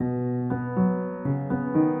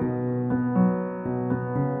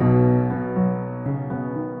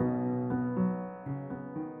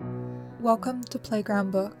Welcome to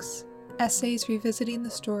Playground Books, essays revisiting the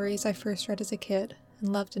stories I first read as a kid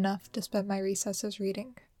and loved enough to spend my recesses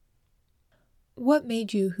reading. What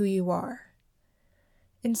made you who you are?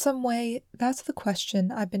 In some way, that's the question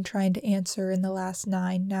I've been trying to answer in the last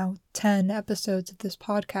 9, now 10 episodes of this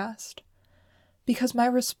podcast. Because my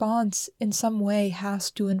response in some way has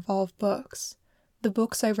to involve books. The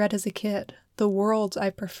books I read as a kid, the worlds I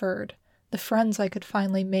preferred, the friends I could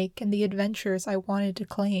finally make, and the adventures I wanted to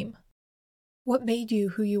claim. What made you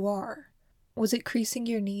who you are? Was it creasing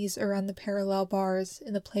your knees around the parallel bars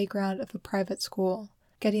in the playground of a private school,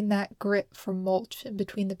 getting that grit from mulch in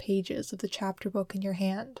between the pages of the chapter book in your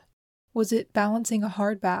hand? Was it balancing a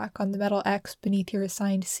hardback on the metal X beneath your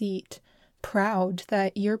assigned seat, proud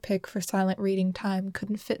that your pick for silent reading time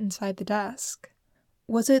couldn't fit inside the desk?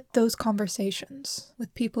 Was it those conversations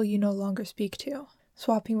with people you no longer speak to?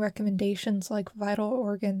 Swapping recommendations like vital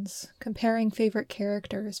organs, comparing favorite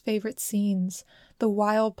characters, favorite scenes, the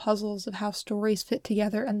wild puzzles of how stories fit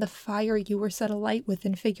together and the fire you were set alight with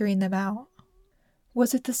in figuring them out?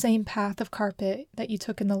 Was it the same path of carpet that you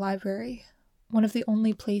took in the library? One of the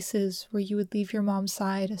only places where you would leave your mom's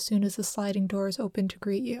side as soon as the sliding doors opened to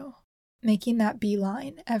greet you? Making that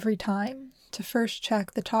beeline every time to first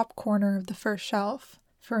check the top corner of the first shelf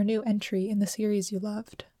for a new entry in the series you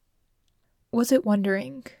loved? Was it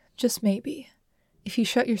wondering, just maybe, if you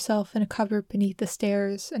shut yourself in a cupboard beneath the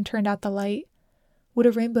stairs and turned out the light, would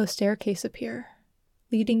a rainbow staircase appear,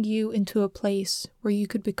 leading you into a place where you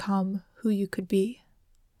could become who you could be?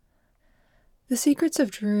 The Secrets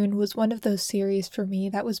of Droon was one of those series for me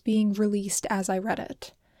that was being released as I read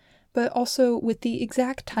it, but also with the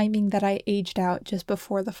exact timing that I aged out just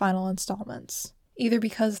before the final installments. Either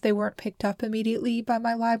because they weren't picked up immediately by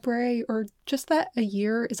my library, or just that a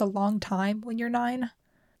year is a long time when you're 9.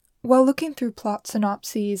 While looking through plot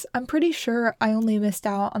synopses, I'm pretty sure I only missed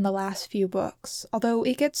out on the last few books, although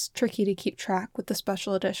it gets tricky to keep track with the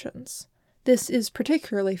special editions. This is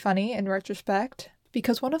particularly funny in retrospect,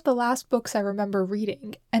 because one of the last books I remember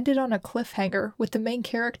reading ended on a cliffhanger with the main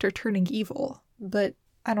character turning evil, but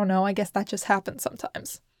I don't know, I guess that just happens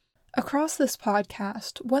sometimes. Across this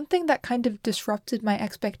podcast, one thing that kind of disrupted my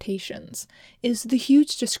expectations is the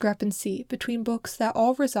huge discrepancy between books that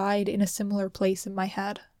all reside in a similar place in my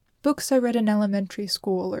head. Books I read in elementary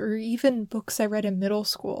school, or even books I read in middle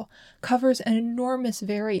school, covers an enormous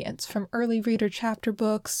variance from early reader chapter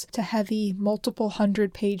books to heavy, multiple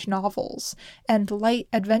 100-page novels, and light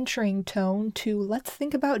adventuring tone to let's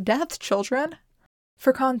think about death, children.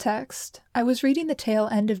 For context, I was reading the tail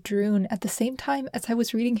end of Droon at the same time as I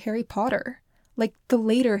was reading Harry Potter, like the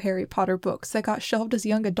later Harry Potter books that got shelved as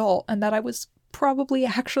young adult and that I was probably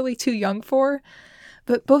actually too young for,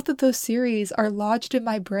 but both of those series are lodged in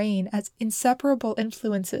my brain as inseparable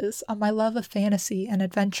influences on my love of fantasy and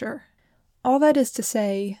adventure. All that is to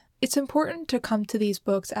say, it's important to come to these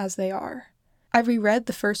books as they are. I reread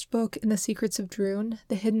the first book in The Secrets of Droon,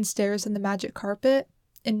 The Hidden Stairs and the Magic Carpet,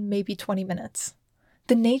 in maybe 20 minutes.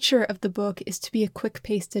 The nature of the book is to be a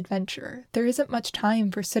quick-paced adventure. There isn't much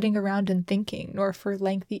time for sitting around and thinking, nor for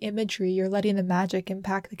lengthy imagery or letting the magic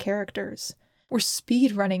impact the characters. We're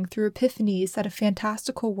speed-running through epiphanies that a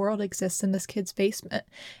fantastical world exists in this kid's basement,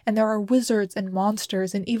 and there are wizards and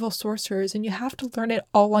monsters and evil sorcerers, and you have to learn it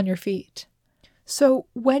all on your feet. So,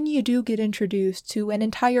 when you do get introduced to an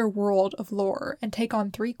entire world of lore and take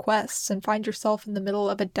on 3 quests and find yourself in the middle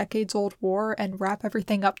of a decades-old war and wrap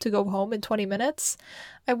everything up to go home in 20 minutes,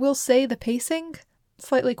 I will say the pacing,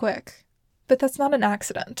 slightly quick. But that's not an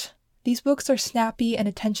accident. These books are snappy and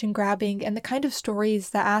attention-grabbing and the kind of stories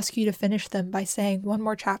that ask you to finish them by saying one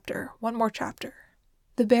more chapter, one more chapter.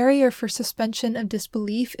 The barrier for suspension of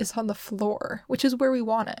disbelief is on the floor, which is where we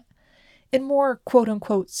want it. In more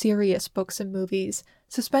quote-unquote serious books and movies,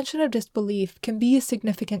 suspension of disbelief can be a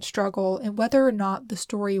significant struggle in whether or not the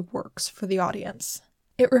story works for the audience.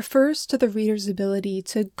 It refers to the reader's ability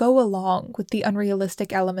to go along with the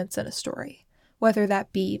unrealistic elements in a story, whether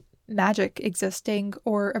that be magic existing,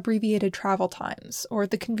 or abbreviated travel times, or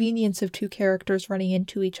the convenience of 2 characters running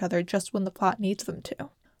into each other just when the plot needs them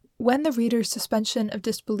to. When the reader's suspension of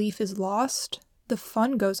disbelief is lost, the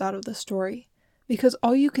fun goes out of the story. Because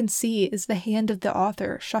all you can see is the hand of the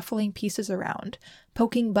author shuffling pieces around,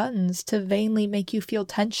 poking buttons to vainly make you feel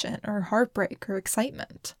tension or heartbreak or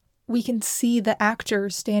excitement. We can see the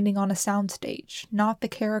actors standing on a soundstage, not the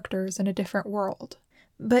characters in a different world.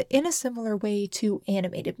 But in a similar way to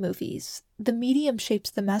animated movies, the medium shapes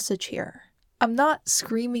the message here. I'm not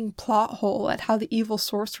screaming plot hole at how the evil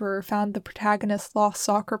sorcerer found the protagonist's lost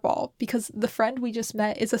soccer ball, because the friend we just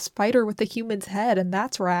met is a spider with a human's head, and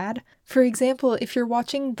that's rad. For example, if you're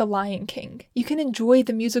watching The Lion King, you can enjoy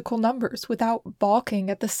the musical numbers without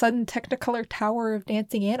balking at the sudden Technicolor tower of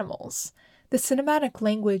dancing animals. The cinematic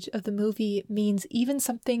language of the movie means even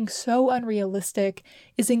something so unrealistic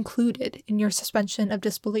is included in your suspension of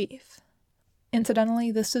disbelief.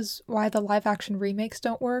 Incidentally, this is why the live-action remakes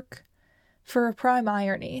don't work. For a prime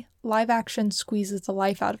irony, live action squeezes the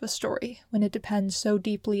life out of a story when it depends so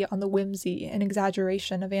deeply on the whimsy and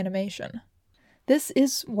exaggeration of animation. This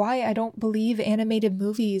is why I don't believe animated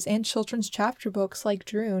movies and children's chapter books like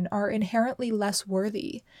Droon are inherently less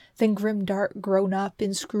worthy than grimdark, grown-up,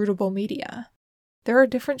 inscrutable media. There are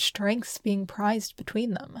different strengths being prized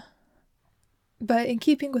between them. But in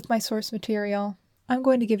keeping with my source material, I'm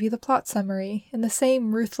going to give you the plot summary in the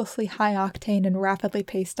same ruthlessly high-octane and rapidly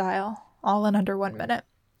paced style, all in under 1 minute.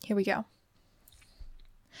 Here we go.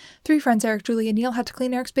 3 friends, Eric, Julie, and Neil, had to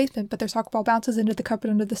clean Eric's basement, but their soccer ball bounces into the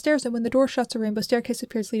cupboard under the stairs, and when the door shuts, a rainbow staircase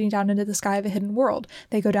appears leading down into the sky of a hidden world.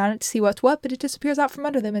 They go down it to see what's what, but it disappears out from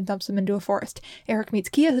under them and dumps them into a forest. Eric meets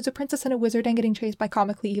Kia, who's a princess and a wizard, and getting chased by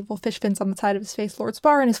comically evil fish fins on the side of his face, Lord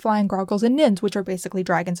Spar, and his flying groggles and nins, which are basically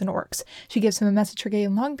dragons and orcs. She gives him a message for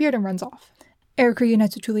Galen Longbeard and runs off. Eric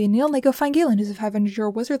reunites with Julie and Neil, and they go find Galen, who's a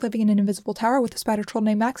 500-year-old wizard living in an invisible tower with a spider troll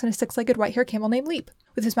named Max and a 6-legged white-haired camel named Leap.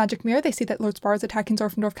 With his magic mirror, they see that Lord Spar is attacking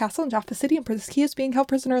Zorfendorf Castle and Jaffa City, and Princess Kia is being held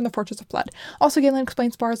prisoner in the Fortress of Blood. Also, Galen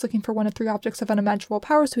explains Spar is looking for one of 3 objects of unimaginable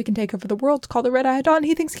power so he can take over the world, called the Red Eye Dawn, and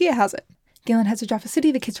he thinks Kia has it. Galen heads to Jaffa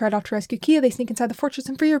City, the kids ride off to rescue Kia, they sneak inside the fortress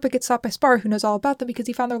and free her, but get stopped by Spar, who knows all about them because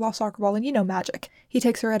he found their lost soccer ball and magic. He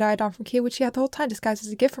takes the Red Eye Dawn from Kia, which she had the whole time disguised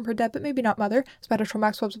as a gift from her dead but maybe not mother. Spider Troll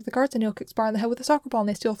Max webs up the guards, and Neil kicks Spar on the head with a soccer ball, and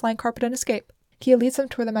they steal a flying carpet and escape. Kia leads them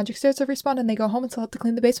to where the magic stairs have respawned, and they go home and still have to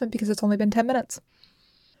clean the basement because it's only been 10 minutes.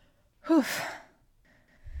 Whew.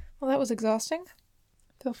 Well, that was exhausting.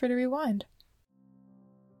 Feel free to rewind.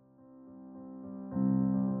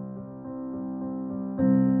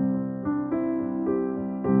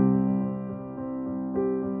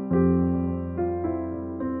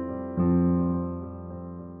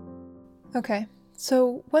 Okay,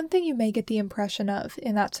 so one thing you may get the impression of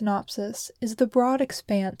in that synopsis is the broad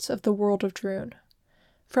expanse of the world of Droon.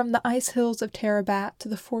 From the ice hills of Tarabat to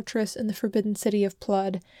the fortress in the forbidden city of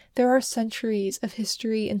Plud, there are centuries of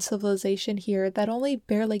history and civilization here that only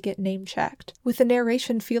barely get name-checked, with the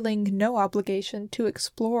narration feeling no obligation to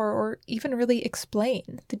explore or even really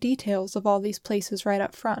explain the details of all these places right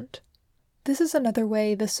up front. This is another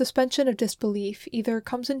way the suspension of disbelief either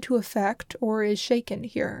comes into effect or is shaken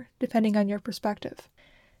here, depending on your perspective.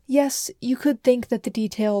 Yes, you could think that the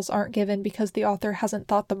details aren't given because the author hasn't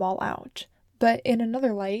thought them all out, but in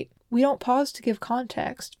another light, we don't pause to give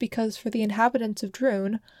context because for the inhabitants of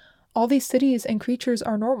Droon, all these cities and creatures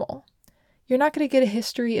are normal. You're not going to get a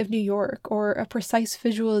history of New York or a precise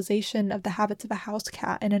visualization of the habits of a house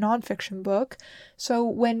cat in a nonfiction book, so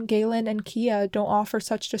when Galen and Kia don't offer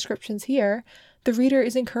such descriptions here, the reader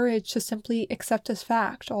is encouraged to simply accept as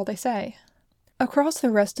fact all they say. Across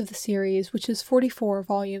the rest of the series, which is 44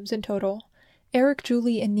 volumes in total, Eric,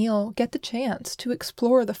 Julie, and Neil get the chance to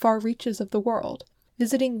explore the far reaches of the world,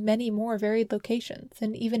 visiting many more varied locations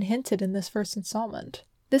than even hinted in this first installment.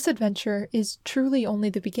 This adventure is truly only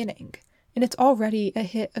the beginning, and it's already a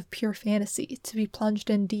hit of pure fantasy to be plunged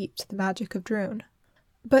in deep to the magic of Droon.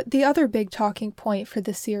 But the other big talking point for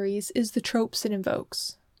this series is the tropes it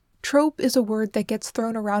invokes. Trope is a word that gets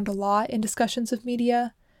thrown around a lot in discussions of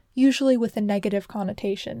media, usually with a negative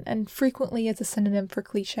connotation, and frequently as a synonym for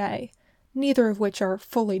cliché, neither of which are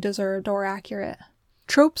fully deserved or accurate.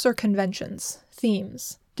 Tropes are conventions,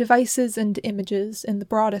 themes, devices and images, in the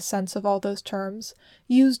broadest sense of all those terms,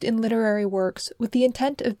 used in literary works with the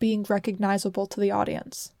intent of being recognizable to the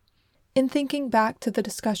audience. In thinking back to the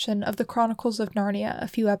discussion of the Chronicles of Narnia a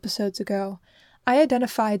few episodes ago, I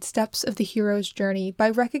identified steps of the hero's journey by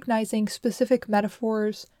recognizing specific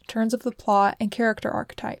metaphors, turns of the plot, and character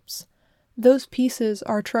archetypes. Those pieces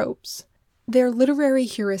are tropes. They're literary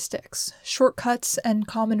heuristics, shortcuts, and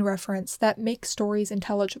common reference that make stories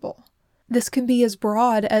intelligible. This can be as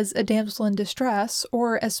broad as a damsel in distress,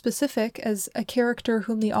 or as specific as a character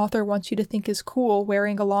whom the author wants you to think is cool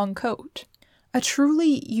wearing a long coat. A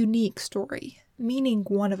truly unique story, meaning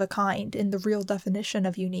one of a kind in the real definition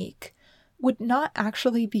of unique, would not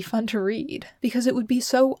actually be fun to read, because it would be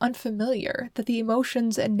so unfamiliar that the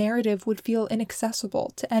emotions and narrative would feel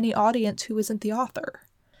inaccessible to any audience who isn't the author.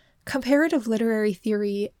 Comparative literary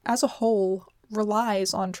theory, as a whole,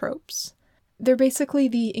 relies on tropes. They're basically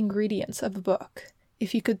the ingredients of a book.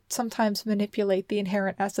 if you could sometimes manipulate the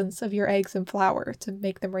inherent essence of your eggs and flour to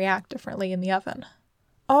make them react differently in the oven.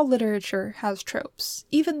 All literature has tropes,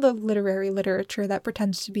 even the literary literature that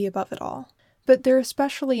pretends to be above it all. But they're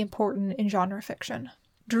especially important in genre fiction.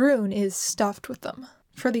 Droon is stuffed with them.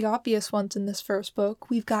 For the obvious ones in this first book,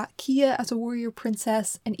 we've got Kia as a warrior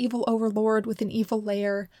princess, an evil overlord with an evil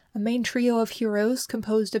lair, a main trio of heroes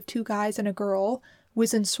composed of 2 guys and a girl,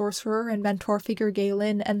 wizened sorcerer and mentor figure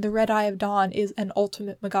Galen, and the Red Eye of Dawn is an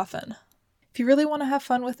ultimate MacGuffin. If you really want to have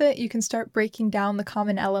fun with it, you can start breaking down the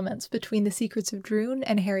common elements between the Secrets of Droon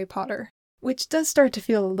and Harry Potter, which does start to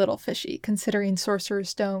feel a little fishy, considering Sorcerer's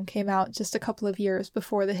Stone came out just a couple of years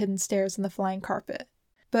before The Hidden Stairs and The Flying Carpet.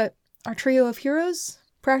 But our trio of heroes?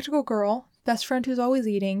 Practical girl, best friend who's always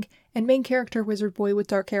eating, and main character wizard boy with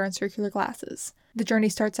dark hair and circular glasses. The journey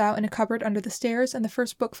starts out in a cupboard under the stairs, and the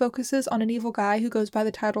first book focuses on an evil guy who goes by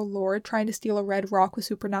the title Lord trying to steal a red rock with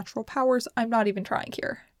supernatural powers. I'm not even trying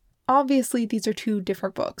here. Obviously, these are 2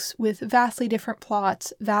 different books, with vastly different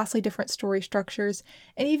plots, vastly different story structures,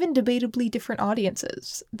 and even debatably different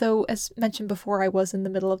audiences, though, as mentioned before, I was in the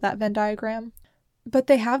middle of that Venn diagram. But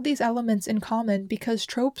they have these elements in common because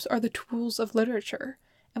tropes are the tools of literature,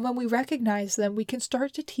 and when we recognize them, we can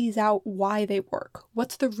start to tease out why they work,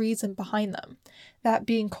 what's the reason behind them, that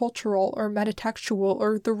being cultural or metatextual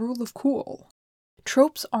or the rule of cool.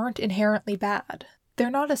 Tropes aren't inherently bad. They're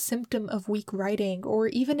not a symptom of weak writing or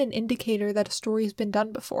even an indicator that a story's been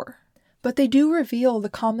done before. But they do reveal the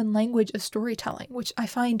common language of storytelling, which I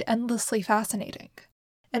find endlessly fascinating.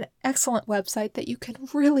 An excellent website that you can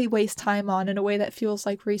really waste time on in a way that feels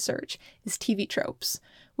like research is TV Tropes,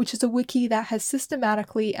 which is a wiki that has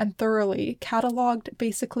systematically and thoroughly cataloged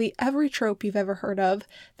basically every trope you've ever heard of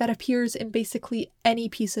that appears in basically any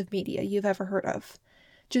piece of media you've ever heard of.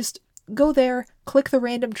 Just go there, click the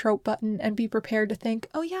random trope button, and be prepared to think,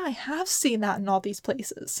 oh yeah, I have seen that in all these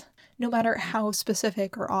places, no matter how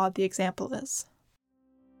specific or odd the example is.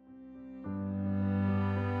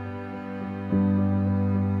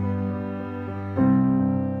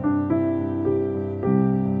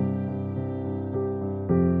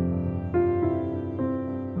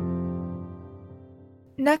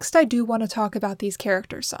 Next, I do want to talk about these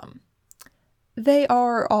characters some. They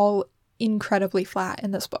are all incredibly flat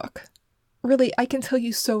in this book. Really, I can tell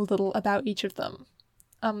you so little about each of them.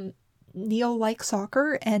 Neil likes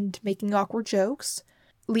soccer and making awkward jokes.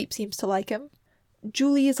 Leap seems to like him.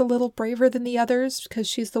 Julie is a little braver than the others because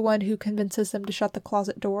she's the one who convinces them to shut the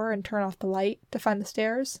closet door and turn off the light to find the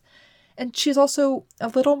stairs. And she's also a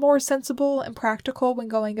little more sensible and practical when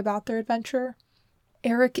going about their adventure.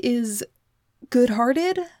 Eric is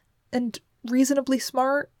good-hearted and reasonably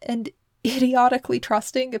smart and idiotically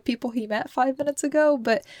trusting of people he met 5 minutes ago,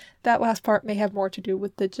 but that last part may have more to do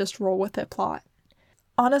with the just roll with it plot.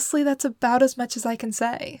 Honestly, that's about as much as I can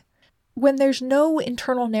say. When there's no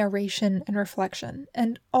internal narration and reflection,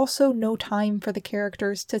 and also no time for the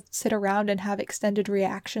characters to sit around and have extended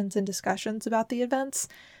reactions and discussions about the events,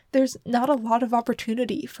 there's not a lot of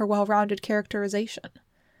opportunity for well-rounded characterization.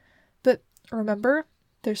 But remember,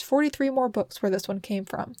 there's 43 more books where this one came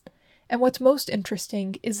from. And what's most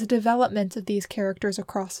interesting is the development of these characters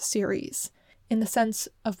across the series, in the sense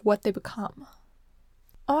of what they become.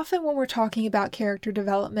 Often when we're talking about character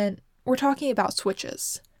development, we're talking about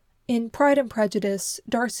switches. In Pride and Prejudice,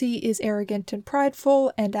 Darcy is arrogant and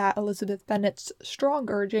prideful, and at Elizabeth Bennet's strong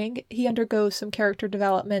urging, he undergoes some character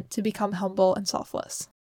development to become humble and selfless.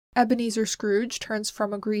 Ebenezer Scrooge turns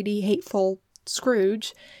from a greedy, hateful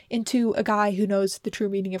Scrooge into a guy who knows the true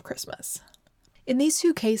meaning of Christmas. In these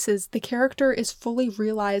 2 cases, the character is fully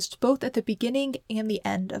realized both at the beginning and the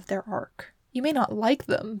end of their arc. You may not like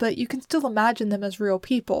them, but you can still imagine them as real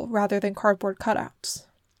people rather than cardboard cutouts.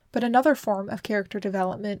 But another form of character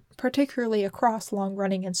development, particularly across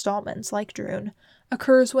long-running installments like Droon,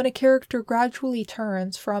 occurs when a character gradually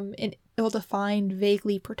turns from an ill-defined,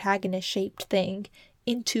 vaguely protagonist-shaped thing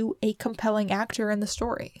into a compelling actor in the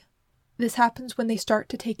story. This happens when they start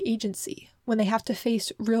to take agency, when they have to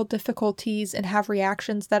face real difficulties and have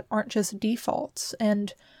reactions that aren't just defaults,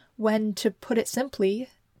 and when, to put it simply,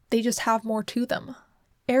 they just have more to them.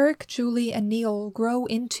 Eric, Julie, and Neil grow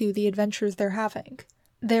into the adventures they're having.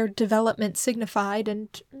 Their development signified,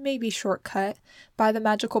 and maybe shortcut, by the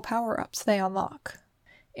magical power-ups they unlock.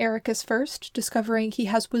 Eric is first, discovering he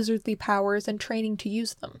has wizardly powers and training to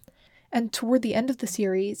use them. And toward the end of the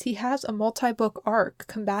series, he has a multi-book arc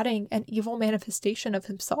combating an evil manifestation of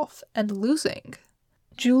himself and losing.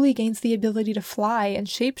 Julie gains the ability to fly and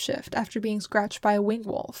shapeshift after being scratched by a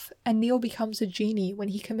wingwolf, and Neil becomes a genie when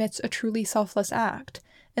he commits a truly selfless act,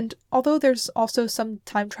 and although there's also some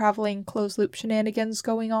time-traveling closed-loop shenanigans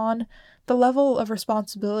going on, the level of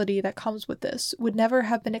responsibility that comes with this would never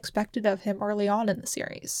have been expected of him early on in the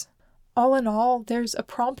series. All in all, there's a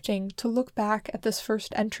prompting to look back at this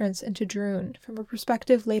first entrance into Droon from a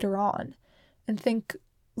perspective later on, and think,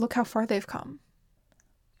 look how far they've come.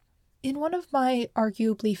 In one of my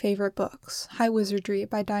arguably favorite books, High Wizardry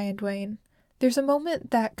by Diane Duane, there's a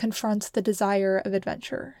moment that confronts the desire of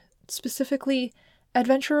adventure, specifically,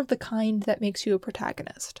 adventure of the kind that makes you a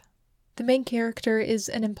protagonist. The main character is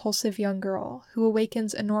an impulsive young girl who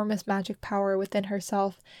awakens enormous magic power within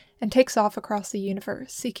herself and takes off across the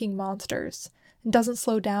universe seeking monsters, and doesn't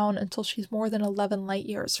slow down until she's more than 11 light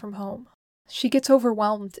years from home. She gets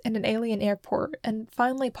overwhelmed in an alien airport and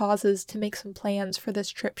finally pauses to make some plans for this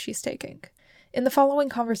trip she's taking. In the following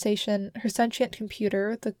conversation, her sentient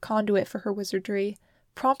computer, the conduit for her wizardry,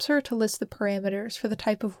 prompts her to list the parameters for the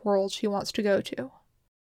type of world she wants to go to.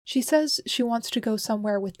 She says she wants to go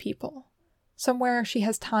somewhere with people, somewhere she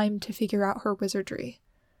has time to figure out her wizardry,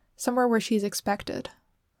 somewhere where she's expected.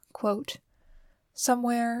 Quote,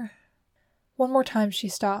 somewhere... One more time she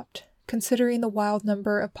stopped, considering the wild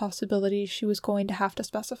number of possibilities she was going to have to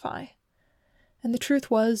specify. And the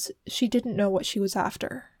truth was, she didn't know what she was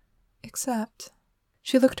after. Except,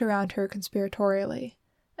 she looked around her conspiratorially,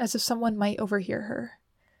 as if someone might overhear her.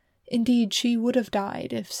 Indeed, she would have died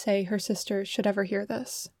if, say, her sister should ever hear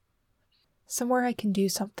this. Somewhere I can do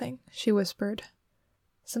something, she whispered.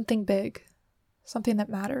 Something big. Something that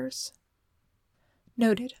matters.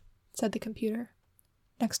 Noted, said the computer.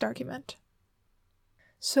 Next argument.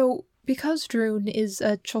 So, because Droon is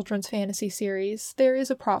a children's fantasy series, there is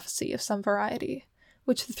a prophecy of some variety,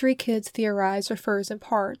 which the three kids theorize refers in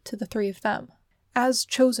part to the three of them. As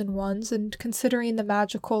chosen ones, and considering the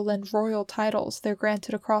magical and royal titles they're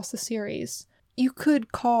granted across the series, you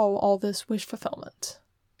could call all this wish fulfillment.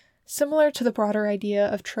 Similar to the broader idea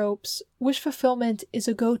of tropes, wish fulfillment is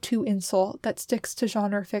a go-to insult that sticks to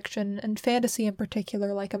genre fiction and fantasy in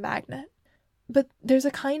particular like a magnet. But there's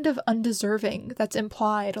a kind of undeserving that's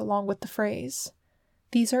implied along with the phrase.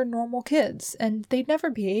 These are normal kids, and they'd never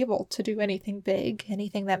be able to do anything big,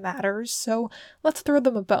 anything that matters, so let's throw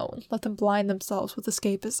them a bone, let them blind themselves with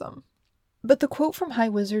escapism. But the quote from High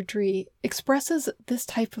Wizardry expresses this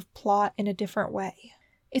type of plot in a different way.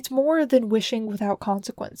 It's more than wishing without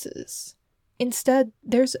consequences. Instead,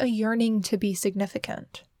 there's a yearning to be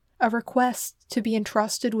significant, a request to be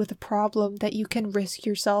entrusted with a problem that you can risk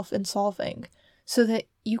yourself in solving, so that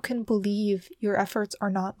you can believe your efforts are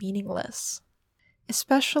not meaningless.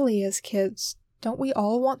 Especially as kids, don't we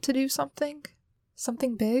all want to do something?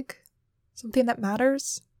 Something big? Something that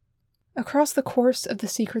matters? Across the course of The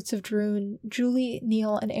Secrets of Droon, Julie,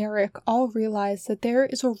 Neil, and Eric all realize that there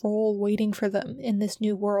is a role waiting for them in this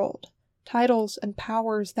new world, titles and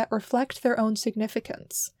powers that reflect their own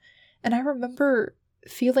significance. And I remember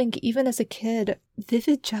feeling, even as a kid,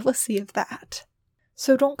 vivid jealousy of that.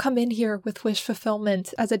 So don't come in here with wish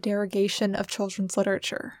fulfillment as a derogation of children's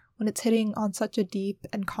literature, when it's hitting on such a deep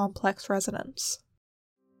and complex resonance.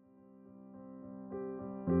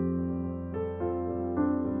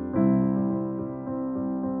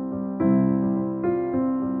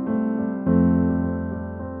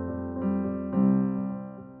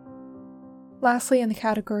 Lastly, in the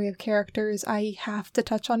category of characters, I have to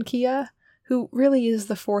touch on Kia, who really is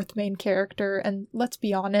the fourth main character, and let's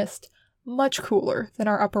be honest, much cooler than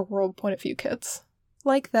our upper world point of view kids.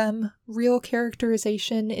 Like them, real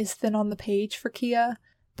characterization is thin on the page for Kia,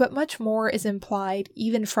 but much more is implied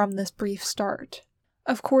even from this brief start.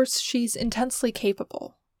 Of course, she's intensely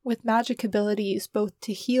capable, with magic abilities both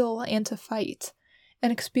to heal and to fight,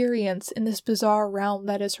 and experience in this bizarre realm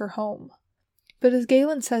that is her home. But as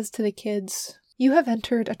Galen says to the kids, "You have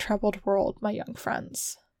entered a troubled world, my young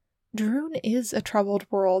friends." Droon is a troubled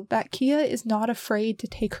world that Kia is not afraid to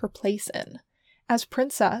take her place in, as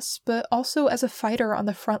princess, but also as a fighter on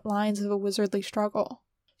the front lines of a wizardly struggle.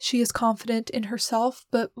 She is confident in herself,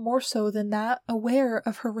 but more so than that, aware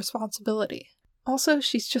of her responsibility. Also,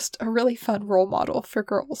 she's just a really fun role model for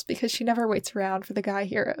girls because she never waits around for the guy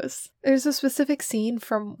heroes. There's a specific scene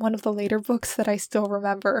from one of the later books that I still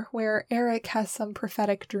remember where Eric has some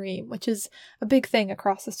prophetic dream, which is a big thing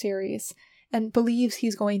across the series, and believes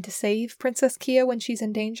he's going to save Princess Kia when she's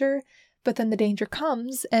in danger, but then the danger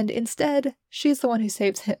comes, and instead, she's the one who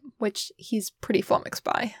saves him, which he's pretty flummoxed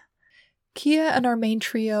by. Kia and our main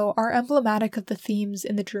trio are emblematic of the themes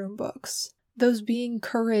in the Droon books, those being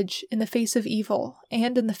courage in the face of evil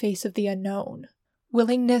and in the face of the unknown,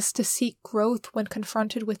 willingness to seek growth when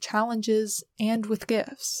confronted with challenges and with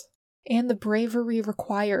gifts, and the bravery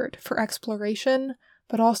required for exploration,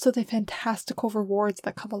 but also the fantastical rewards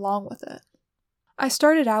that come along with it. I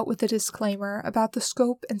started out with a disclaimer about the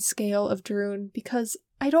scope and scale of Droon because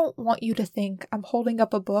I don't want you to think I'm holding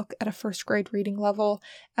up a book at a first grade reading level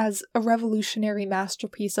as a revolutionary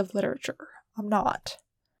masterpiece of literature. I'm not.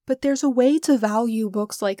 But there's a way to value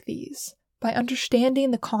books like these, by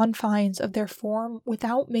understanding the confines of their form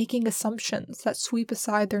without making assumptions that sweep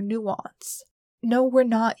aside their nuance. No, we're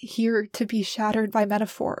not here to be shattered by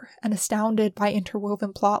metaphor and astounded by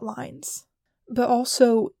interwoven plot lines. But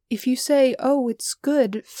also, if you say, oh, it's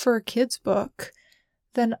good for a kid's book,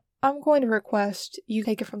 then I'm going to request you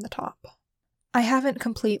take it from the top. I haven't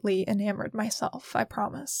completely enamored myself, I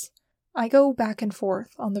promise. I go back and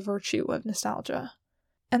forth on the virtue of nostalgia.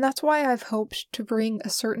 And that's why I've hoped to bring a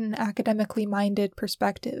certain academically minded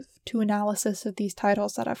perspective to analysis of these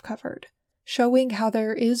titles that I've covered, showing how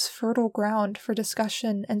there is fertile ground for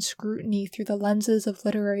discussion and scrutiny through the lenses of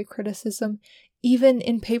literary criticism, even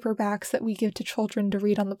in paperbacks that we give to children to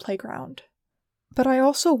read on the playground. But I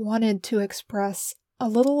also wanted to express a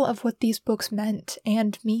little of what these books meant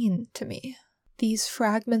and mean to me, these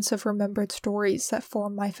fragments of remembered stories that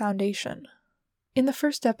form my foundation. In the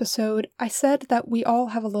first episode, I said that we all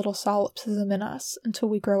have a little solipsism in us until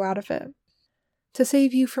we grow out of it. To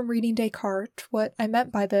save you from reading Descartes, what I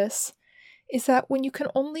meant by this is that when you can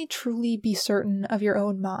only truly be certain of your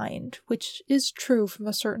own mind, which is true from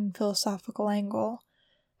a certain philosophical angle,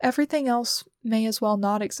 everything else may as well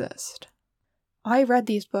not exist. I read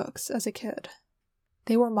these books as a kid.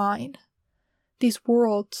 They were mine. These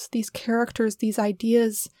worlds, these characters, these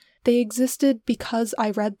ideas, they existed because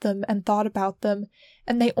I read them and thought about them,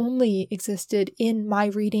 and they only existed in my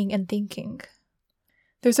reading and thinking.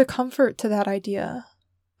 There's a comfort to that idea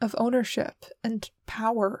of ownership and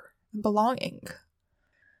power and belonging.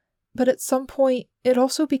 But at some point, it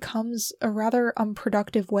also becomes a rather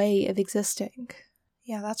unproductive way of existing.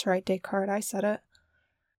 Yeah, that's right, Descartes, I said it.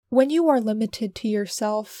 When you are limited to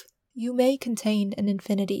yourself, you may contain an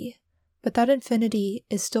infinity, but that infinity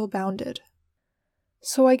is still bounded.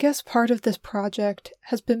 So I guess part of this project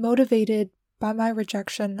has been motivated by my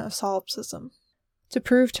rejection of solipsism, to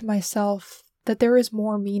prove to myself that there is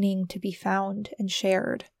more meaning to be found and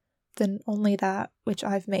shared than only that which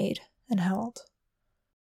I've made and held.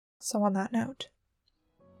 So on that note.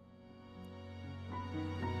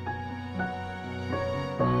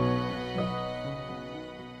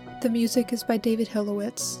 The music is by David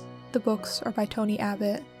Hillowitz, the books are by Tony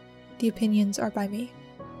Abbott, the opinions are by me.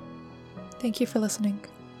 Thank you for listening.